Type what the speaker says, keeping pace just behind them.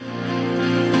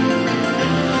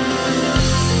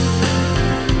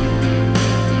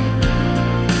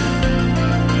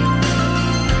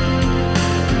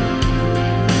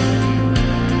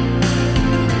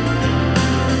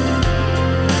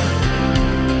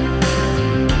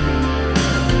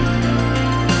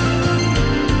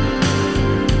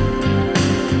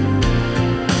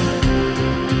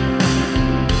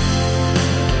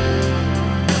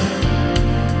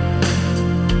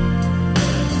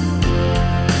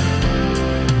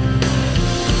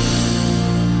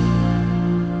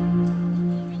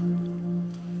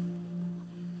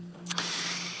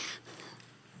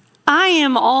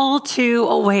am all too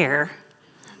aware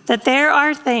that there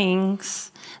are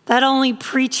things that only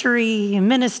preachery,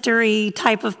 ministry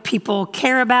type of people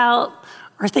care about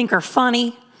or think are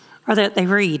funny or that they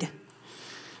read.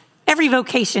 Every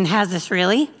vocation has this,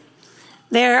 really.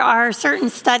 There are certain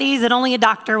studies that only a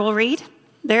doctor will read.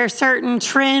 There are certain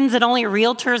trends that only a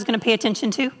realtor is going to pay attention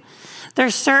to.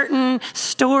 There's certain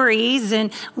stories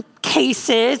and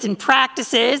cases and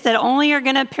practices that only are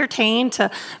going to pertain to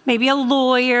maybe a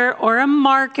lawyer or a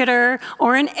marketer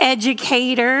or an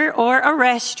educator or a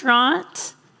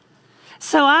restaurant.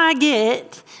 So I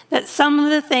get that some of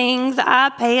the things I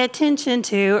pay attention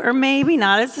to are maybe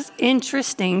not as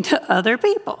interesting to other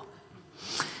people.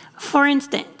 For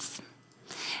instance,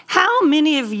 how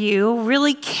many of you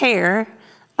really care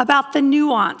about the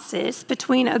nuances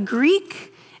between a Greek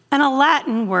and a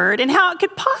Latin word and how it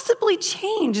could possibly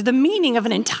change the meaning of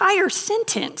an entire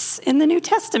sentence in the New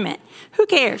Testament? Who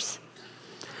cares?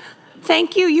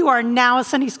 Thank you. You are now a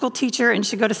Sunday school teacher and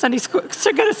should go to Sunday school,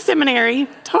 should go to seminary.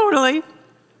 Totally.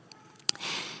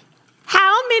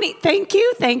 How many? Thank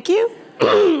you.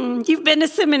 You've been to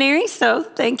seminary, so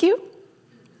thank you.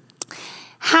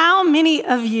 How many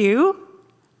of you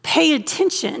pay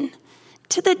attention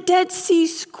to the Dead Sea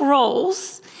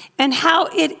Scrolls and how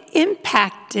it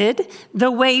impacted the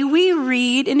way we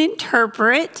read and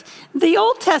interpret the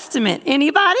Old Testament?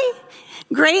 Anybody?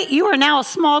 Great, you are now a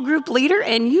small group leader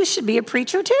and you should be a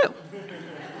preacher too.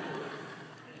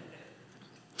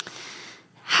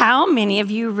 How many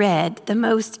of you read the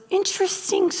most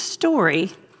interesting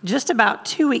story just about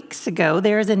 2 weeks ago?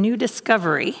 There is a new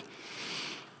discovery.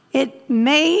 It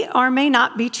may or may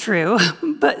not be true,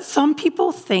 but some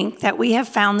people think that we have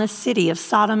found the city of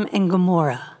Sodom and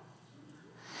Gomorrah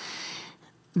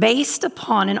based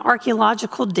upon an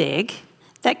archaeological dig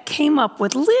that came up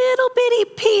with little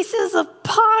bitty pieces of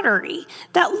pottery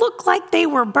that looked like they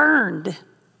were burned.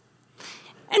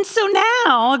 And so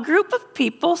now a group of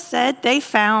people said they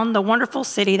found the wonderful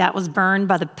city that was burned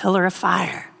by the pillar of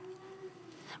fire.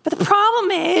 But the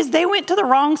problem is they went to the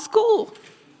wrong school.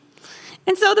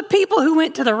 And so the people who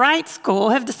went to the right school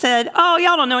have said, oh,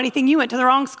 y'all don't know anything, you went to the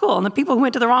wrong school. And the people who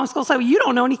went to the wrong school say, well, you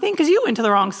don't know anything because you went to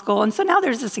the wrong school. And so now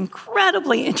there's this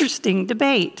incredibly interesting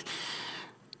debate.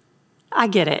 I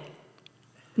get it.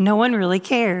 No one really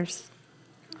cares.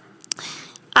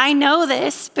 I know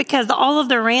this because all of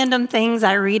the random things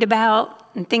I read about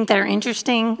and think that are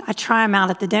interesting, I try them out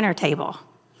at the dinner table.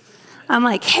 I'm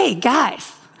like, hey,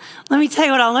 guys, let me tell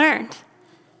you what I learned.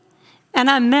 And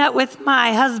I met with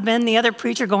my husband, the other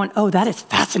preacher, going, oh, that is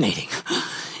fascinating.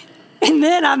 And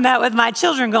then I met with my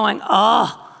children going,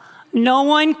 oh, no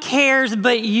one cares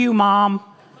but you, Mom.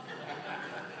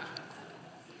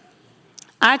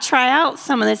 I try out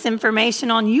some of this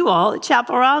information on you all at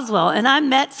Chapel Roswell, and I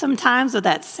met sometimes with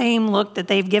that same look that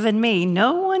they've given me.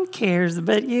 No one cares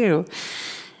but you.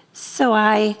 So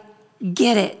I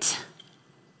get it.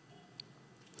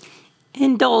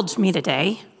 Indulge me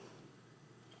today,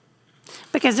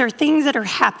 because there are things that are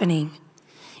happening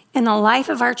in the life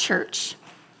of our church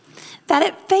that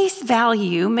at face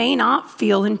value may not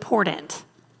feel important.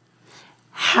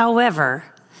 However,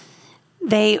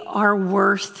 they are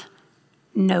worth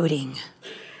noting.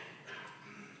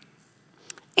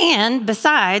 And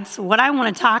besides, what I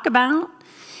want to talk about,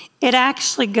 it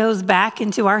actually goes back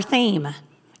into our theme.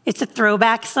 It's a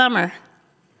throwback summer.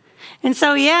 And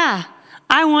so, yeah,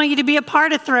 I want you to be a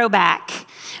part of Throwback.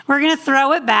 We're going to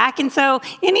throw it back. And so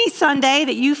any Sunday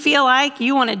that you feel like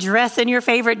you want to dress in your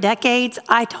favorite decades,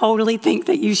 I totally think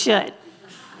that you should.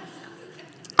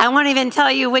 I won't even tell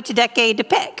you which decade to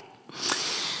pick.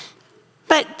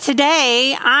 But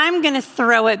today, I'm going to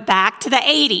throw it back to the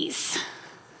 80s.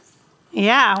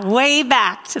 Yeah, way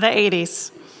back to the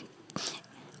 80s.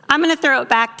 I'm going to throw it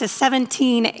back to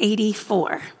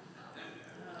 1784.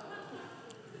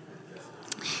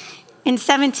 In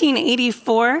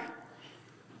 1784,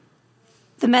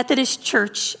 the Methodist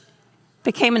Church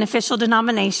became an official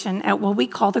denomination at what we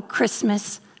call the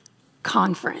Christmas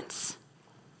Conference.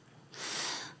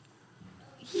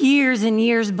 Years and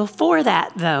years before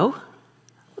that, though,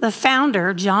 the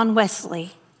founder, John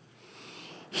Wesley,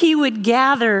 he would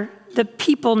gather the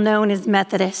people known as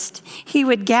Methodist. He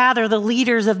would gather the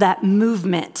leaders of that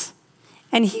movement,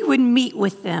 and he would meet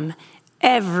with them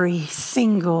every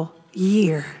single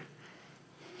year.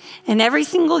 And every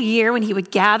single year when he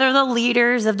would gather the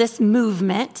leaders of this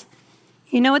movement,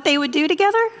 you know what they would do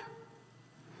together?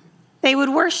 They would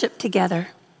worship together.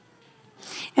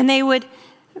 And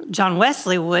John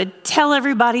Wesley would tell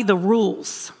everybody the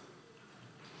rules.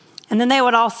 And then they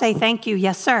would all say, thank you,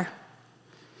 yes, sir.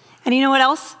 And you know what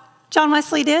else John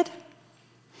Wesley did?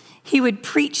 He would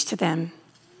preach to them.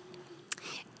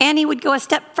 And he would go a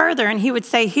step further and he would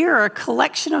say, here are a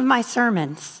collection of my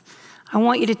sermons. I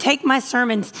want you to take my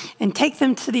sermons and take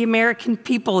them to the American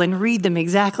people and read them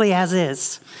exactly as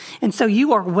is. And so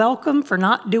you are welcome for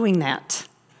not doing that.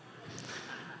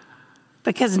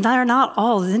 Because they're not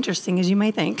all as interesting as you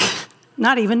may think.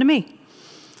 Not even to me.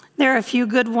 There are a few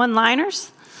good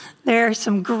one-liners. There are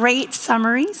some great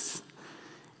summaries.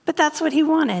 But that's what he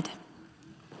wanted.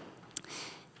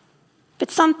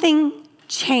 But something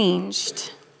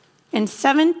changed in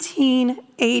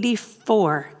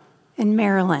 1784 in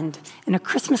Maryland in a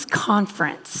Christmas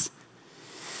conference.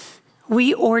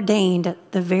 We ordained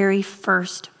the very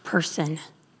first person,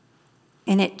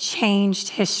 and it changed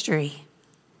history.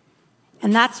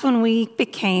 And that's when we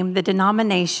became the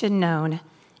denomination known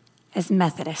as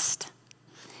Methodist.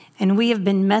 And we have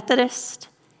been Methodist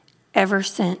ever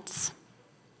since.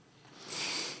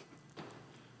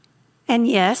 And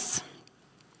yes,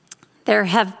 there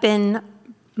have been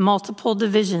multiple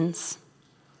divisions.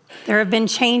 There have been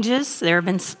changes. There have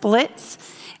been splits.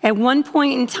 At one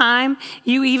point in time,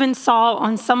 you even saw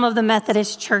on some of the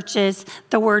Methodist churches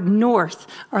the word north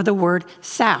or the word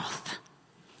south.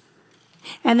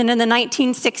 And then in the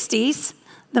 1960s,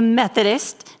 the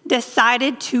Methodists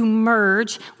decided to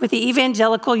merge with the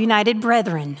Evangelical United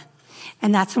Brethren.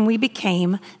 And that's when we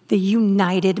became the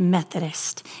United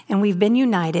Methodist. And we've been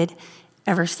united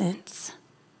ever since.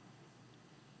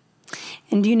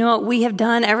 And do you know what we have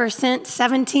done ever since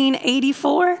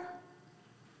 1784?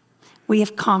 We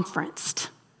have conferenced.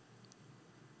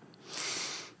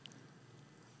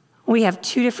 We have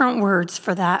two different words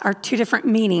for that, or two different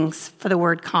meanings for the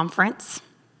word conference.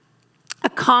 A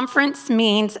conference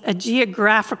means a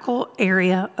geographical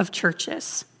area of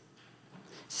churches.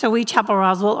 So we, Chapel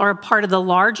Roswell, are a part of the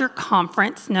larger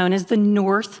conference known as the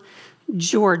North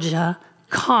Georgia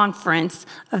Conference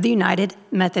of the United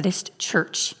Methodist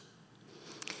Church.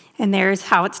 And there's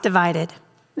how it's divided.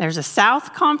 There's a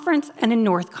South Conference and a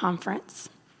North Conference.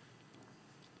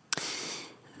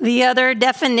 The other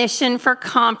definition for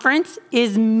conference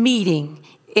is meeting.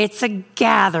 It's a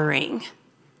gathering.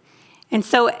 And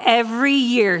so every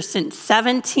year since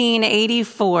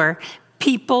 1784,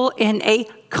 people in a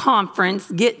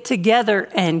conference get together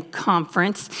and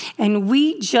conference. And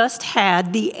we just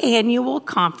had the annual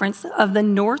conference of the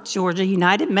North Georgia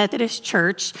United Methodist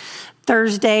Church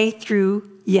Thursday through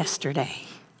yesterday.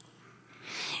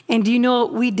 And do you know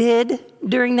what we did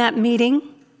during that meeting?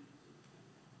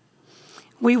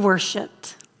 We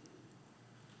worshiped.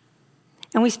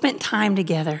 And we spent time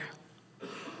together.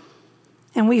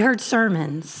 And we heard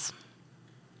sermons.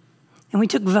 And we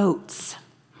took votes.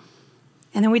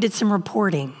 And then we did some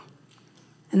reporting.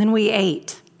 And then we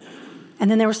ate. And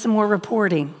then there was some more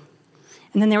reporting.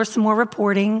 And then there was some more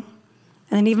reporting.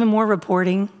 And then even more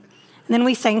reporting. And then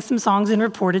we sang some songs and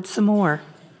reported some more.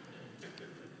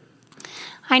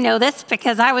 I know this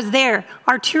because I was there.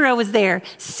 Arturo was there.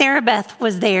 Sarah Beth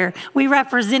was there. We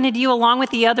represented you along with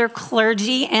the other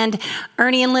clergy and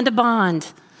Ernie and Linda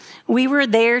Bond. We were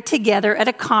there together at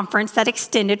a conference that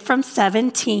extended from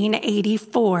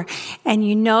 1784. And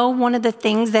you know one of the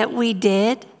things that we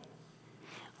did?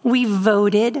 We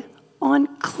voted on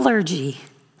clergy.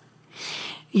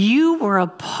 You were a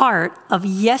part of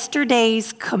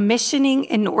yesterday's commissioning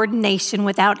and ordination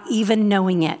without even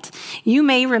knowing it. You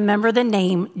may remember the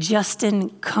name Justin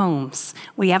Combs.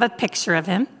 We have a picture of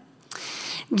him.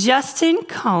 Justin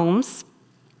Combs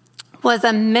was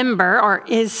a member, or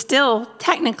is still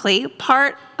technically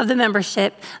part of the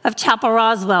membership of Chapel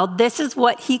Roswell. This is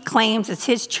what he claims is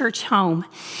his church home.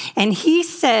 And he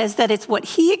says that it's what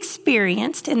he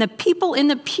experienced and the people in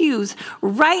the pews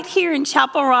right here in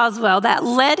Chapel Roswell that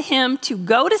led him to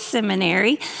go to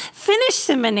seminary, finish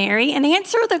seminary, and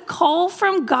answer the call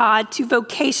from God to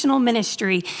vocational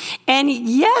ministry. And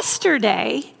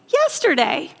yesterday,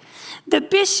 the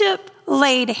bishop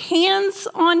laid hands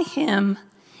on him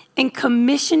and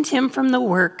commissioned him from the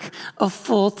work of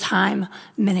full-time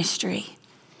ministry.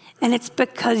 And it's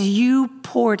because you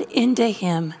poured into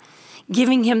him,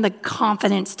 giving him the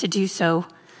confidence to do so.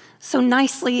 So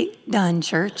nicely done,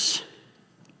 church.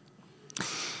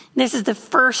 This is the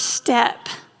first step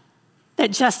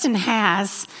that Justin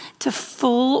has to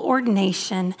full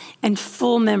ordination and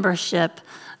full membership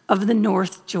of the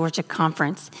North Georgia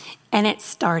Conference. And it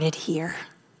started here.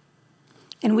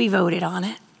 And we voted on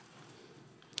it.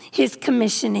 His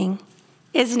commissioning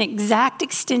is an exact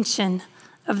extension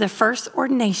of the first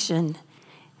ordination,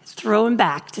 thrown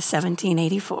back to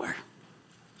 1784.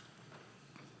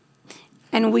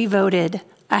 And we voted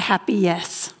a happy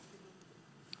yes.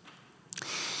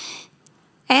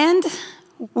 And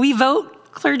we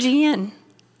vote clergy in.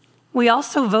 We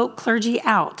also vote clergy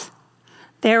out.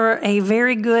 There were a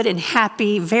very good and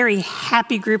very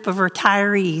happy group of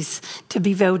retirees to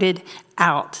be voted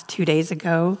out 2 days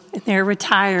ago. And they're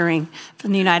retiring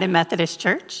from the United Methodist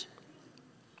Church.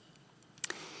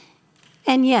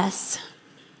 And yes,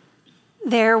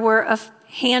 there were a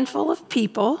handful of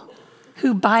people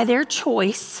who, by their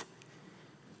choice,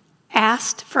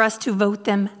 asked for us to vote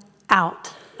them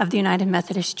out of the United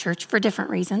Methodist Church for different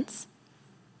reasons.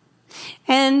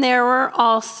 And there were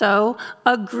also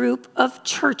a group of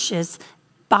churches,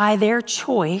 by their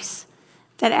choice,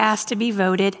 that asked to be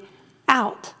voted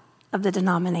out of the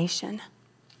denomination.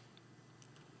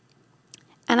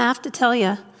 And I have to tell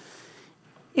you,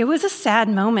 it was a sad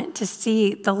moment to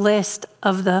see the list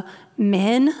of the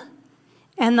men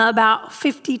and the about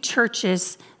 50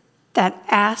 churches that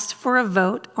asked for a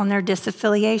vote on their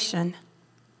disaffiliation.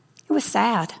 It was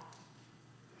sad.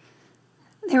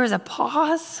 There was a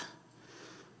pause.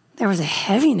 There was a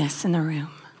heaviness in the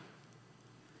room.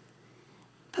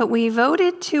 But we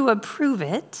voted to approve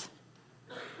it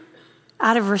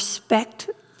out of respect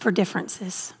for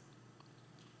differences.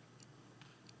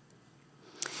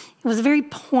 It was a very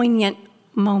poignant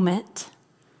moment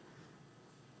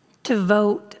to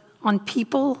vote on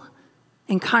people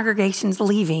and congregations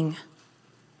leaving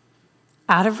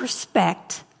out of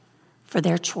respect for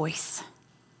their choice.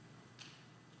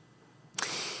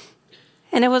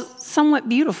 And it was somewhat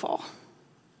beautiful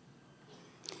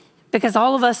because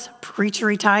all of us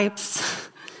preachery types,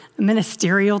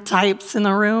 ministerial types in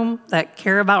the room that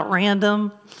care about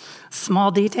random,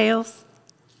 small details,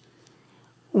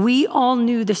 we all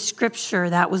knew the scripture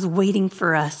that was waiting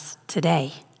for us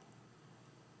today.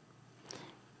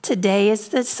 Today is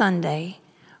the Sunday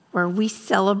where we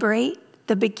celebrate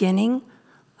the beginning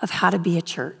of how to be a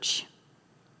church.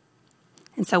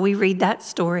 And so we read that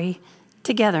story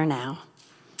together now.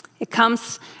 It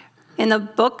comes in the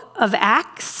book of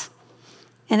Acts,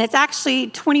 and it's actually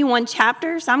 21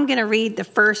 chapters. I'm going to read the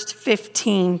first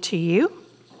 15 to you.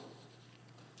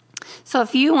 So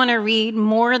if you want to read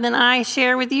more than I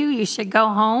share with you, you should go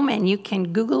home and you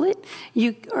can Google it.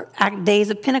 Days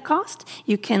of Pentecost.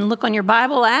 You can look on your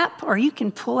Bible app, or you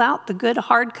can pull out the good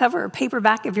hardcover or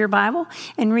paperback of your Bible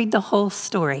and read the whole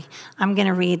story. I'm going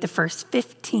to read the first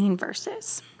 15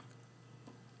 verses.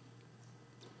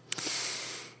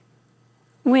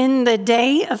 When the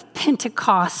day of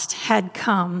Pentecost had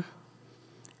come,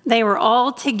 they were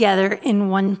all together in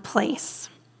one place.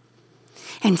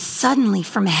 And suddenly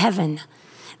from heaven,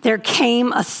 there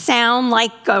came a sound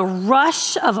like a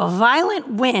rush of a violent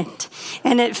wind,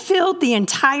 and it filled the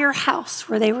entire house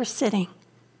where they were sitting.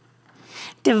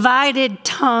 Divided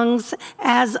tongues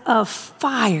as of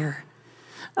fire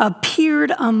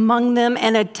appeared among them,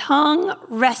 and a tongue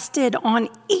rested on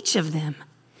each of them.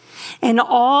 And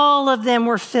all of them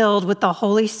were filled with the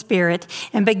Holy Spirit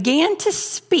and began to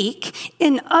speak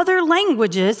in other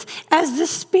languages as the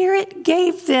Spirit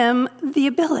gave them the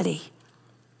ability.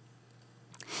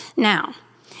 Now,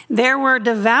 there were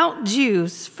devout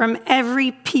Jews from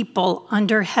every people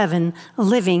under heaven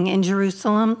living in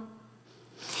Jerusalem.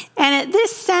 And at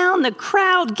this sound, the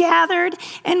crowd gathered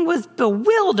and was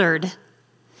bewildered,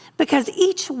 because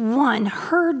each one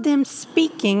heard them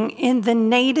speaking in the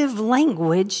native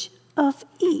language of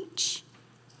each.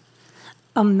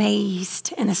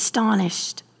 Amazed and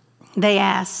astonished, they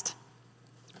asked,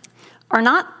 "Are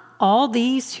not all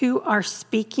these who are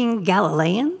speaking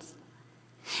Galileans?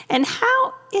 And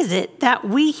how is it that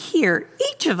we hear,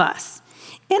 each of us,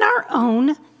 in our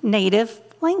own native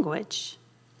language?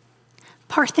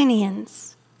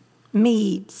 Parthians,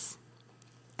 Medes,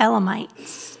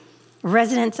 Elamites,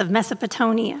 residents of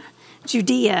Mesopotamia,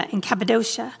 Judea and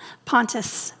Cappadocia,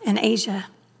 Pontus and Asia,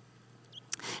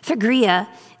 Phrygia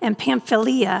and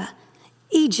Pamphylia,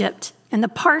 Egypt, and the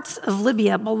parts of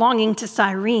Libya belonging to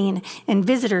Cyrene, and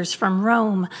visitors from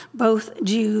Rome, both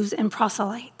Jews and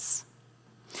proselytes.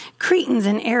 Cretans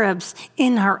and Arabs,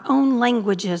 in our own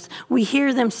languages, we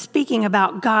hear them speaking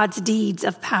about God's deeds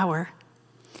of power."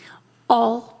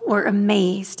 All were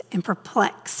amazed and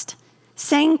perplexed,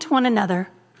 saying to one another,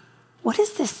 "What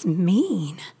does this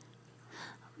mean?"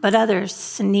 But others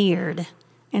sneered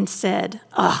and said,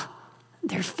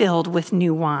 "They're filled with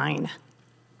new wine."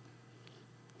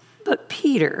 But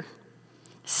Peter,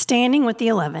 standing with the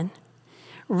 11,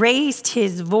 raised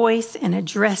his voice and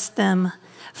addressed them,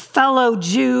 "Fellow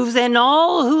Jews and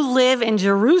all who live in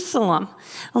Jerusalem,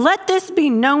 let this be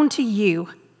known to you,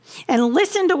 and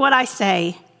listen to what I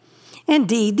say.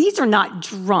 Indeed, these are not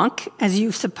drunk, as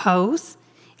you suppose.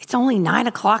 It's only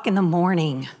 9:00 in the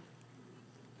morning."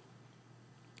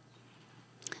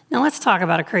 Now let's talk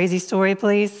about a crazy story,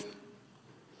 please.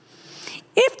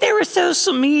 If there were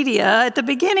social media at the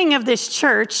beginning of this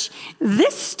church,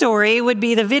 this story would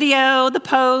be the video, the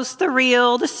post, the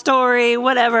reel, the story,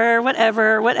 whatever,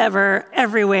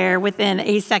 everywhere within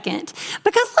a second.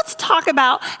 Because let's talk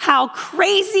about how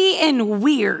crazy and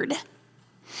weird.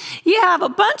 You have a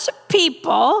bunch of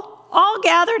people all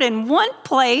gathered in one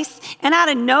place, and out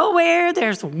of nowhere,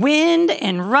 there's wind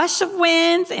and rush of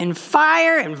winds and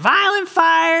fire and violent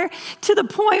fire to the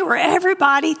point where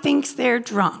everybody thinks they're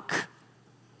drunk.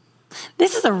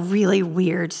 This is a really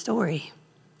weird story.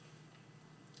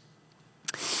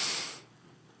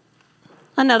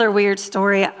 Another weird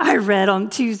story I read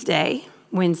on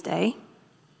Wednesday.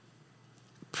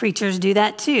 Preachers do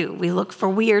that too. We look for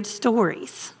weird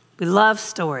stories. We love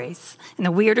stories, and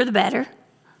the weirder the better.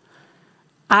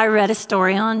 I read a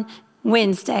story on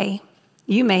Wednesday.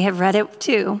 You may have read it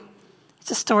too.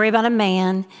 It's a story about a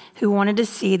man who wanted to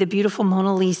see the beautiful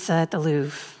Mona Lisa at the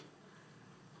Louvre.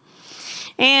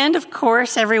 And of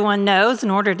course, everyone knows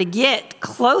in order to get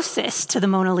closest to the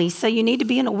Mona Lisa, you need to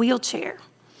be in a wheelchair,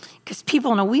 because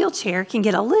people in a wheelchair can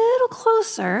get a little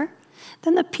closer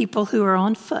than the people who are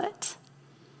on foot.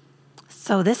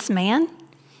 So this man,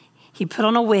 he put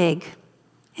on a wig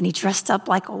and he dressed up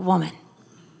like a woman.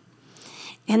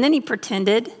 And then he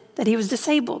pretended that he was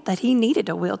disabled, that he needed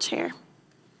a wheelchair.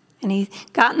 And he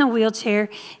got in the wheelchair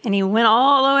and he went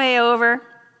all the way over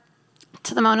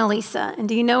to the Mona Lisa. And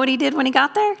do you know what he did when he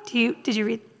got there? Did you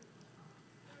read?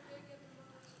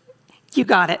 You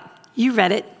got it. You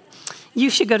read it. You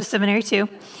should go to seminary too.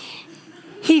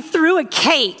 He threw a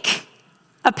cake,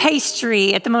 a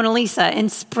pastry at the Mona Lisa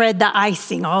and spread the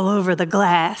icing all over the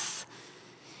glass.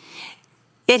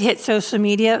 It hit social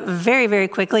media very, very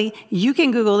quickly. You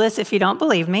can Google this if you don't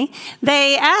believe me.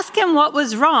 They asked him what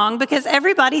was wrong because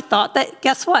everybody thought that,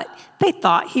 guess what? They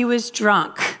thought he was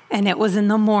drunk and it was in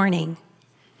the morning.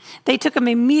 They took him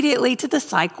immediately to the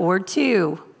psych ward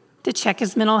too to check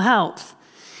his mental health.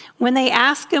 When they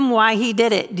asked him why he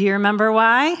did it, do you remember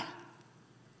why?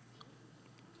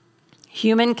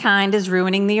 Humankind is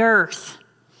ruining the earth.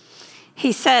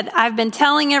 He said, I've been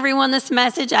telling everyone this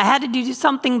message. I had to do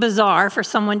something bizarre for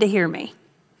someone to hear me.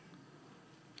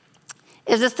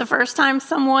 Is this the first time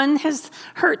someone has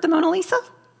hurt the Mona Lisa?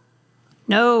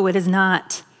 No, it is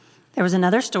not. There was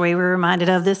another story we were reminded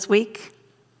of this week.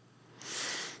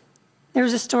 There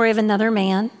was a story of another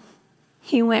man.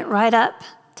 He went right up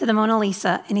to the Mona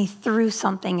Lisa and he threw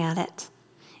something at it.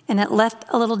 And it left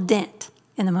a little dent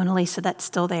in the Mona Lisa that's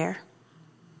still there.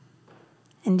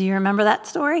 And do you remember that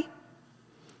story?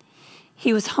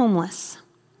 He was homeless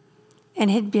and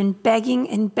had been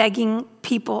begging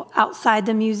people outside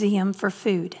the museum for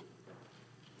food.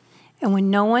 And when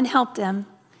no one helped him,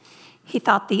 he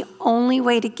thought the only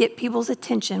way to get people's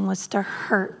attention was to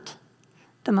hurt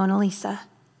the Mona Lisa.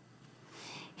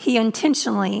 He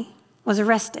intentionally was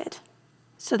arrested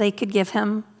so they could give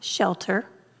him shelter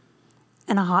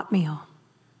and a hot meal.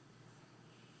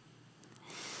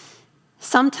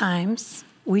 Sometimes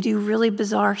we do really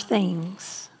bizarre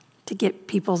things to get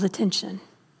people's attention.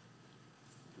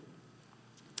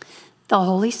 The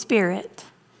Holy Spirit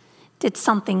did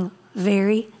something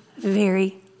very,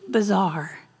 very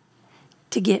bizarre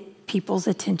to get people's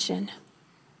attention.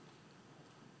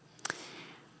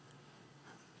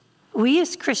 We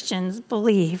as Christians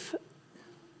believe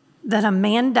that a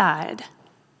man died,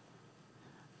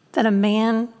 that a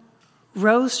man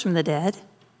rose from the dead,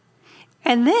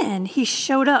 and then he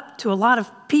showed up to a lot of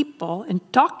people and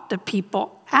talked to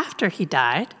people after he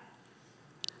died,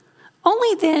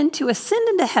 only then to ascend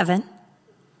into heaven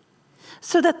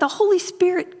so that the Holy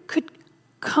Spirit could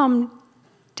come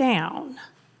down.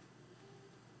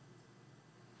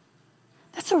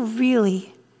 That's a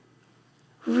really,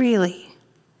 really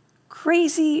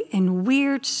crazy and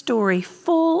weird story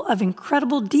full of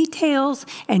incredible details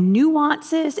and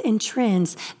nuances and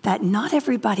trends that not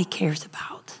everybody cares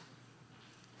about.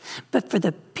 But for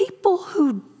the people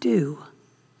who do,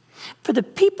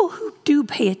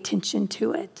 pay attention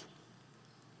to it,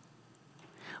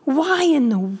 why in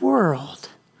the world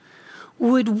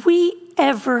would we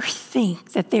ever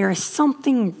think that there is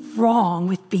something wrong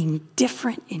with being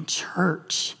different in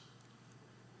church?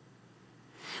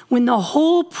 When the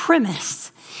whole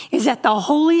premise is that the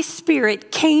Holy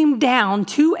Spirit came down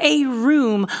to a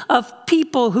room of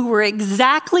people who were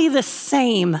exactly the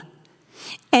same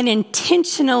and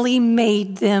intentionally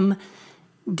made them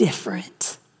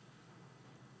different.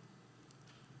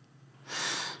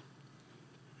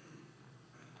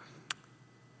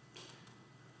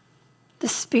 The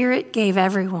Spirit gave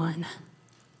everyone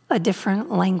a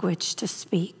different language to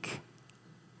speak,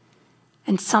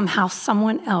 and somehow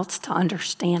someone else to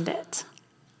understand it.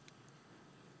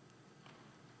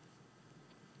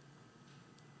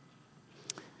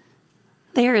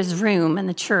 there is room in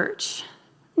the church.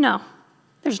 No,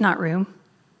 there's not room.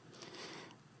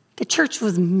 The church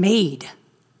was made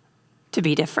to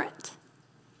be different.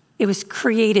 It was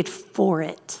created for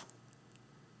it.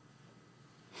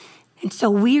 And so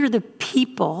we are the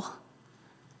people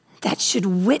that should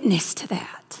witness to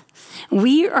that.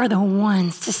 We are the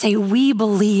ones to say we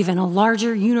believe in a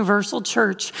larger universal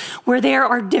church where there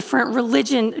are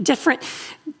different different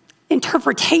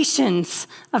interpretations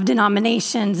of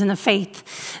denominations in the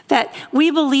faith, that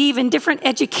we believe in different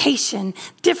education,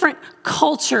 different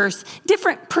cultures,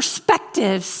 different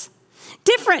perspectives,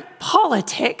 different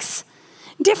politics,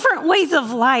 different ways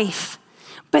of life,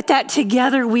 but that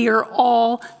together we are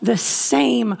all the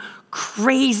same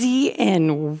crazy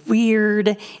and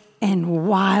weird and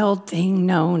wild thing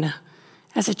known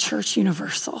as a church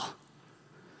universal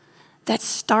that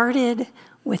started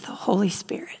with the Holy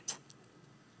Spirit.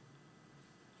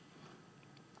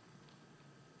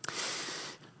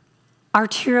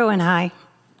 Arturo and I,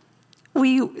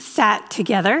 we sat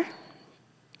together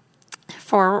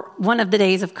for one of the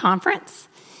days of conference.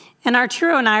 And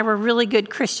Arturo and I were really good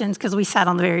Christians because we sat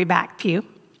on the very back pew.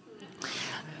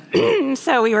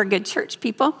 So we were good church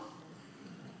people.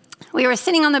 We were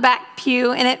sitting on the back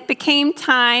pew, and it became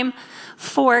time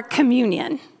for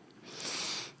communion.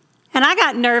 And I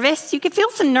got nervous. You could feel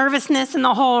some nervousness in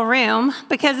the whole room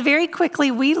because very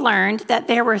quickly we learned that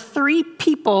there were 3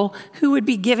 people who would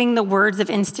be giving the words of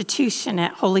institution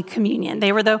at Holy Communion.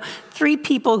 They were the 3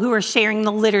 people who were sharing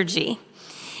the liturgy.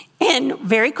 And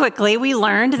very quickly we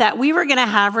learned that we were going to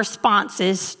have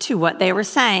responses to what they were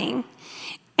saying.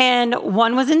 And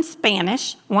one was in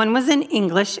Spanish, one was in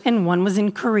English, and one was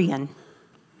in Korean.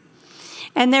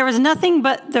 And there was nothing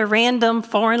but the random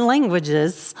foreign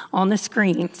languages on the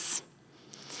screens.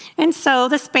 And so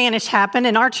the Spanish happened,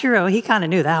 and Arturo, he kind of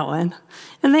knew that one.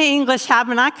 And the English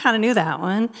happened, I kind of knew that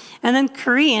one. And then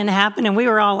Korean happened, and we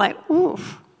were all like, ooh.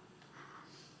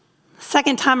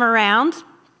 Second time around,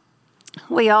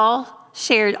 we all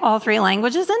shared all 3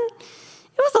 languages, and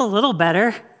it was a little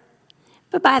better.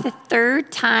 But by the 3rd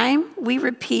time, we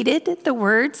repeated the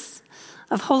words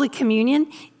of Holy Communion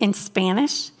in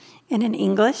Spanish and in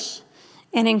English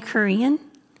and in Korean.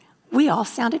 We all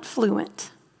sounded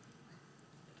fluent.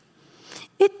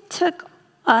 It took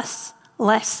us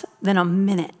less than a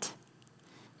minute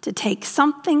to take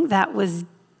something that was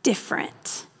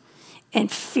different and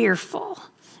fearful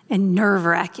and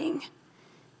nerve-wracking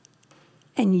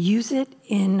and use it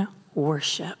in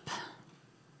worship.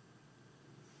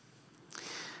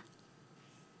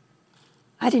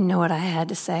 I didn't know what I had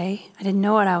to say. I didn't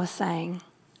know what I was saying,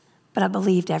 but I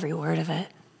believed every word of it.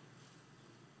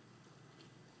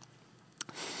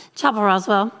 Chapel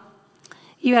Roswell,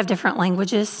 you have different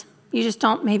languages. You just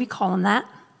don't maybe call them that.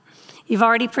 You've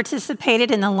already participated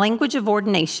in the language of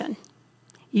ordination.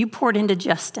 You poured into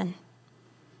Justin,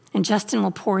 and Justin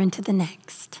will pour into the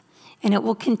next. And it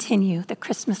will continue, the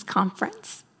Christmas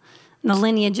conference, and the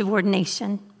lineage of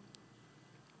ordination.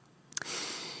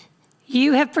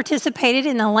 You have participated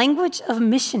in the language of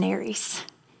missionaries.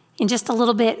 In just a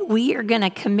little bit, we are going to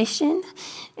commission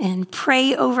and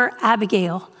pray over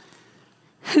Abigail,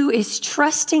 who is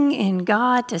trusting in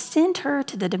God to send her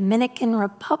to the Dominican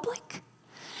Republic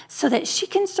so that she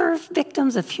can serve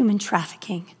victims of human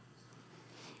trafficking.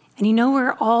 And you know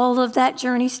where all of that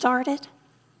journey started?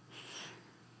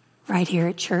 Right here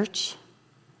at church.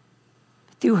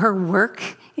 Through her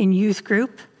work in youth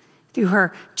group, through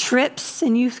her trips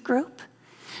in youth group,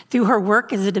 through her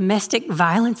work as a domestic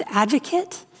violence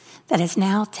advocate that is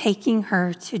now taking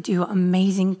her to do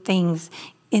amazing things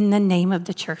in the name of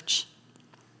the church.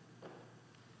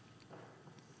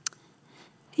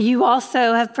 You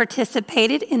also have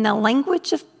participated in the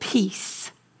language of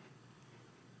peace.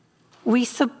 We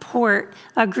support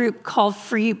a group called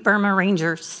Free Burma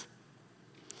Rangers,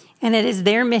 and it is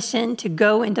their mission to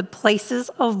go into places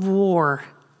of war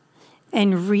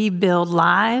and rebuild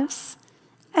lives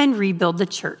and rebuild the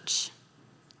church.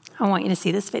 I want you to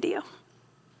see this video.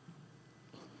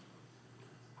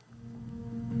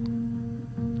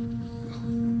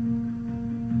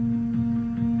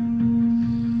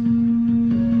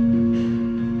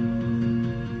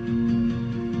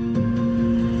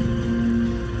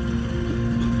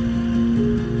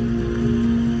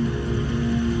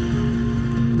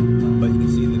 But you can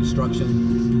see the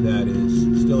destruction that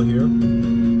is still here.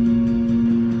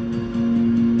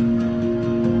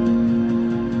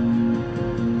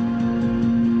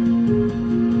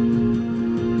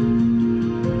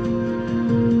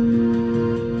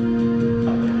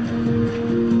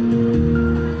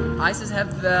 ISIS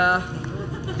have the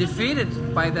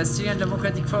defeated by the Syrian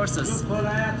Democratic Forces,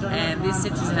 and these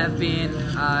cities have been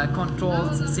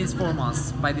controlled since 4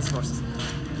 months by these forces.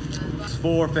 It's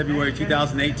 4 February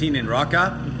 2018 in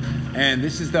Raqqa, and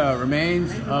this is the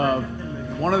remains of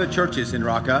one of the churches in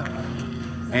Raqqa,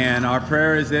 and our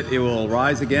prayer is that it will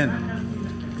rise again.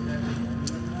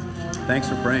 Thanks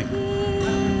for praying.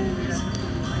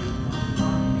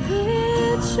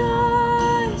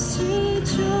 Rejoice,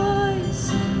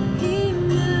 rejoice,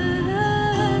 Emmanuel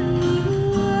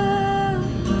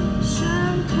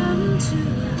shall come to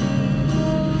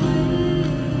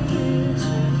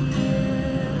Israel.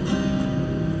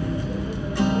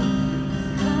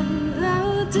 Come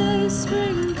thou day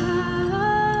spring, come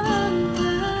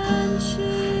and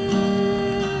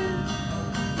cheer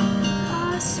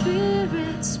our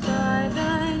spirits by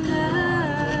thine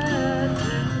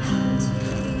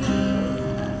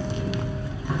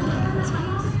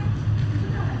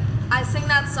I sing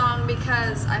that song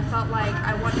because I felt like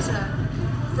I wanted to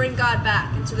bring God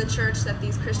back into the church that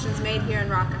these Christians made here in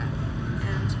Raqqa,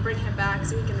 and bring him back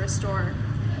so he can restore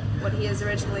what he has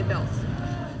originally built.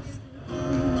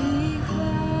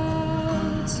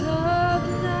 Clouds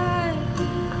of night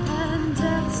and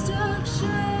death's dark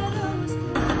shadows.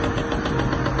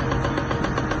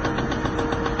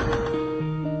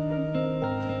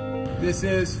 This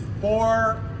is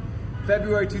 4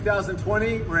 February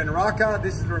 2020. We're in Raqqa.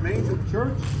 This is the remains of the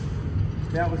church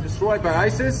that was destroyed by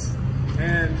ISIS.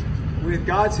 And with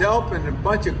God's help and a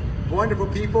bunch of wonderful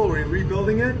people, we're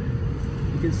rebuilding it.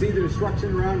 You can see the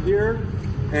destruction around here.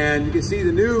 And you can see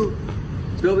the new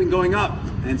building going up.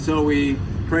 And so we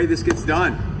pray this gets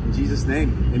done. In Jesus'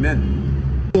 name,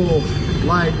 amen. People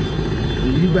like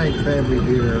the Eubank family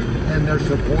here and their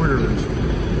supporters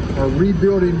are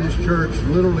rebuilding this church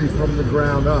literally from the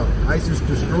ground up. ISIS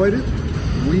destroyed it.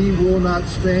 We will not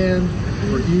stand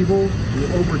for evil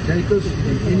to overtake us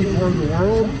in any part of the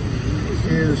world,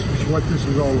 is what this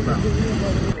is all about.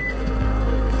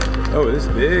 Oh, this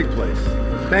big place.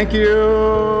 Thank you.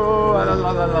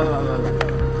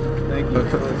 Thank you.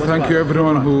 Thank you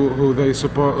everyone who they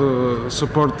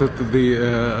supported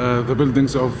the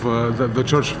buildings of the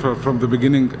church from the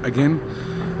beginning again.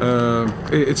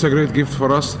 It's a great gift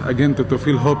for us again to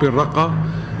feel hope in Raqqa.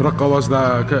 Raqqa was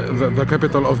the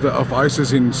capital of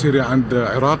ISIS in Syria and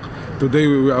Iraq. Today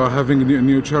we are having a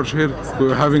new church here.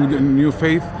 We are having a new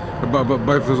faith by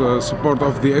the support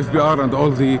of the FBR and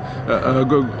all the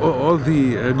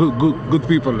good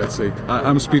people. Let's say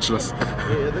I'm speechless.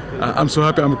 I'm so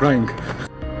happy. I'm crying.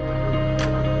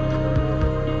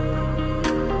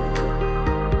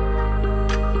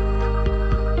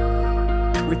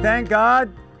 We thank God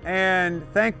and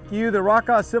thank you, the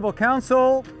Raqqa Civil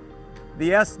Council, the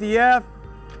SDF,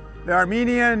 the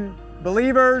Armenian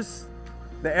believers,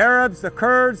 the Arabs, the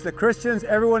Kurds, the Christians,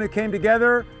 everyone who came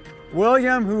together.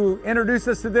 William, who introduced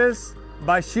us to this,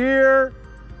 Bashir,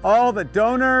 all the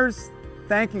donors,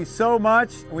 thank you so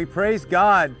much. We praise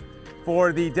God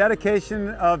for the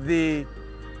dedication of the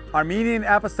Armenian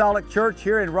Apostolic Church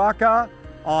here in Raqqa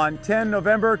on 10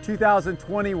 November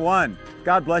 2021.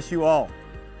 God bless you all.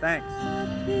 Thanks.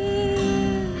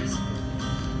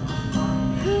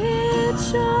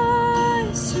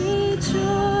 Rejoice,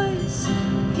 rejoice,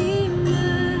 Emmanuel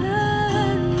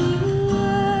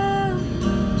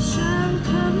shall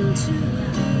come to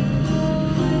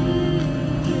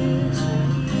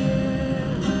Israel.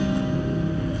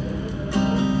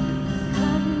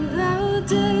 Come thou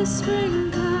day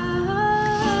spring, come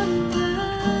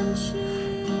and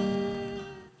cheer.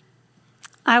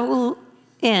 I will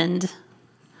end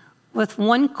with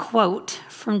one quote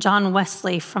from John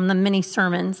Wesley from the many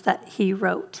sermons that he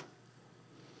wrote.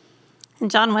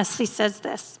 And John Wesley says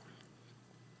this: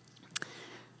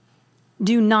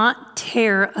 "Do not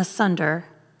tear asunder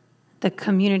the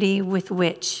community with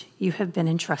which you have been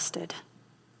entrusted."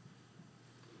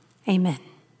 Amen.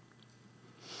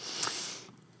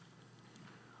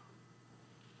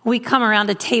 We come around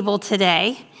a table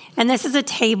today, and this is a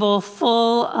table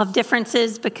full of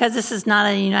differences because this is not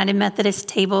a United Methodist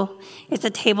table. It's a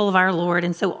table of our Lord.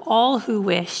 And so all who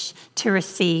wish to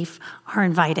receive are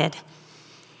invited.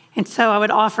 And so I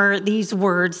would offer these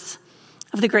words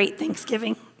of the great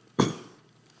Thanksgiving.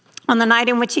 On the night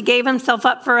in which he gave himself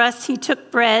up for us, he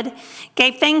took bread,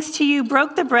 gave thanks to you,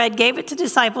 broke the bread, gave it to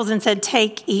disciples, and said,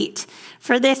 "Take, eat.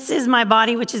 For this is my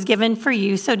body, which is given for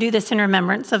you. So do this in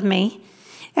remembrance of me."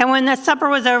 And when the supper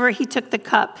was over, he took the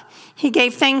cup. He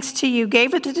gave thanks to you,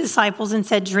 gave it to disciples, and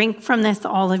said, "Drink from this,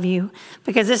 all of you,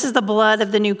 because this is the blood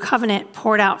of the new covenant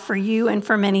poured out for you and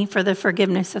for many for the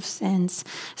forgiveness of sins.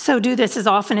 So do this as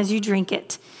often as you drink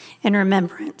it in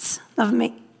remembrance of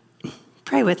me."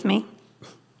 Pray with me.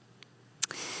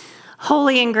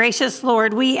 Holy and gracious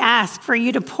Lord, we ask for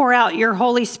you to pour out your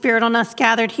Holy Spirit on us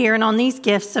gathered here and on these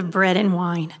gifts of bread and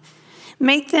wine.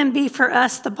 Make them be for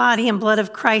us the body and blood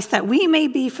of Christ, that we may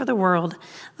be for the world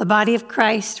the body of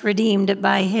Christ, redeemed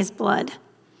by his blood.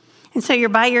 And so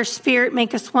by your Spirit,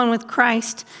 make us one with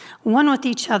Christ, one with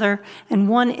each other, and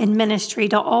one in ministry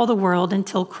to all the world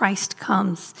until Christ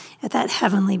comes at that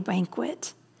heavenly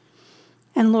banquet.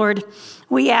 And Lord,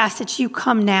 we ask that you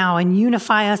come now and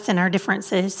unify us in our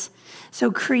differences. So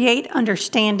create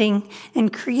understanding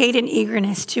and create an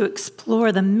eagerness to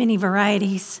explore the many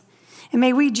varieties. And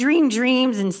may we dream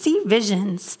dreams and see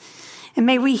visions. And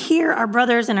may we hear our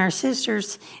brothers and our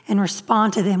sisters and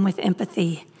respond to them with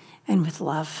empathy and with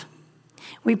love.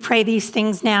 We pray these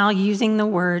things now using the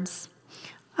words,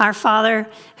 Our Father,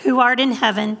 who art in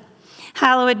heaven,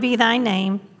 hallowed be thy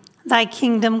name. Thy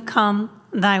kingdom come,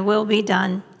 thy will be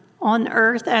done, on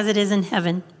earth as it is in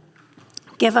heaven.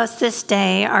 Give us this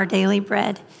day our daily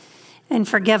bread, and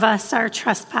forgive us our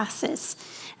trespasses,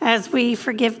 as we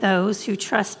forgive those who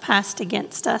trespass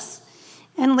against us.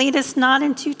 And lead us not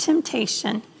into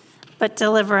temptation, but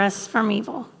deliver us from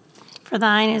evil. For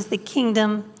thine is the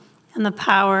kingdom and the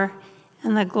power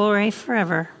and the glory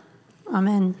forever.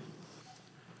 Amen.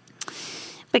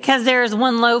 Because there is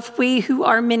one loaf, we who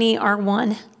are many are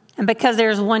one. And because there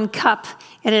is one cup,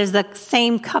 it is the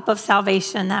same cup of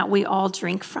salvation that we all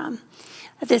drink from.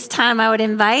 At this time, I would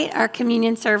invite our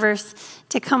communion servers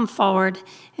to come forward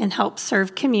and help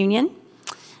serve communion.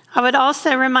 I would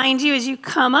also remind you as you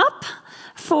come up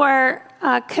for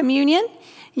communion,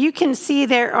 you can see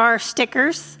there are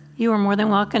stickers. You are more than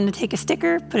welcome to take a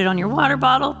sticker, put it on your water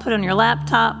bottle, put it on your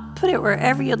laptop, put it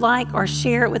wherever you'd like, or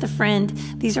share it with a friend.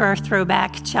 These are our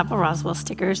throwback Chapel Roswell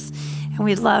stickers, and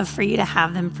we'd love for you to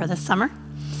have them for the summer.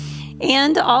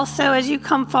 And also, as you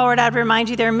come forward, I'd remind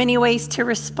you there are many ways to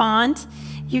respond.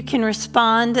 You can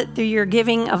respond through your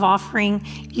giving of offering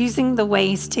using the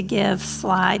Ways to Give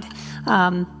slide.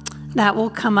 That will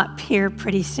come up here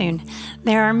pretty soon.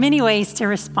 There are many ways to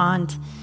respond.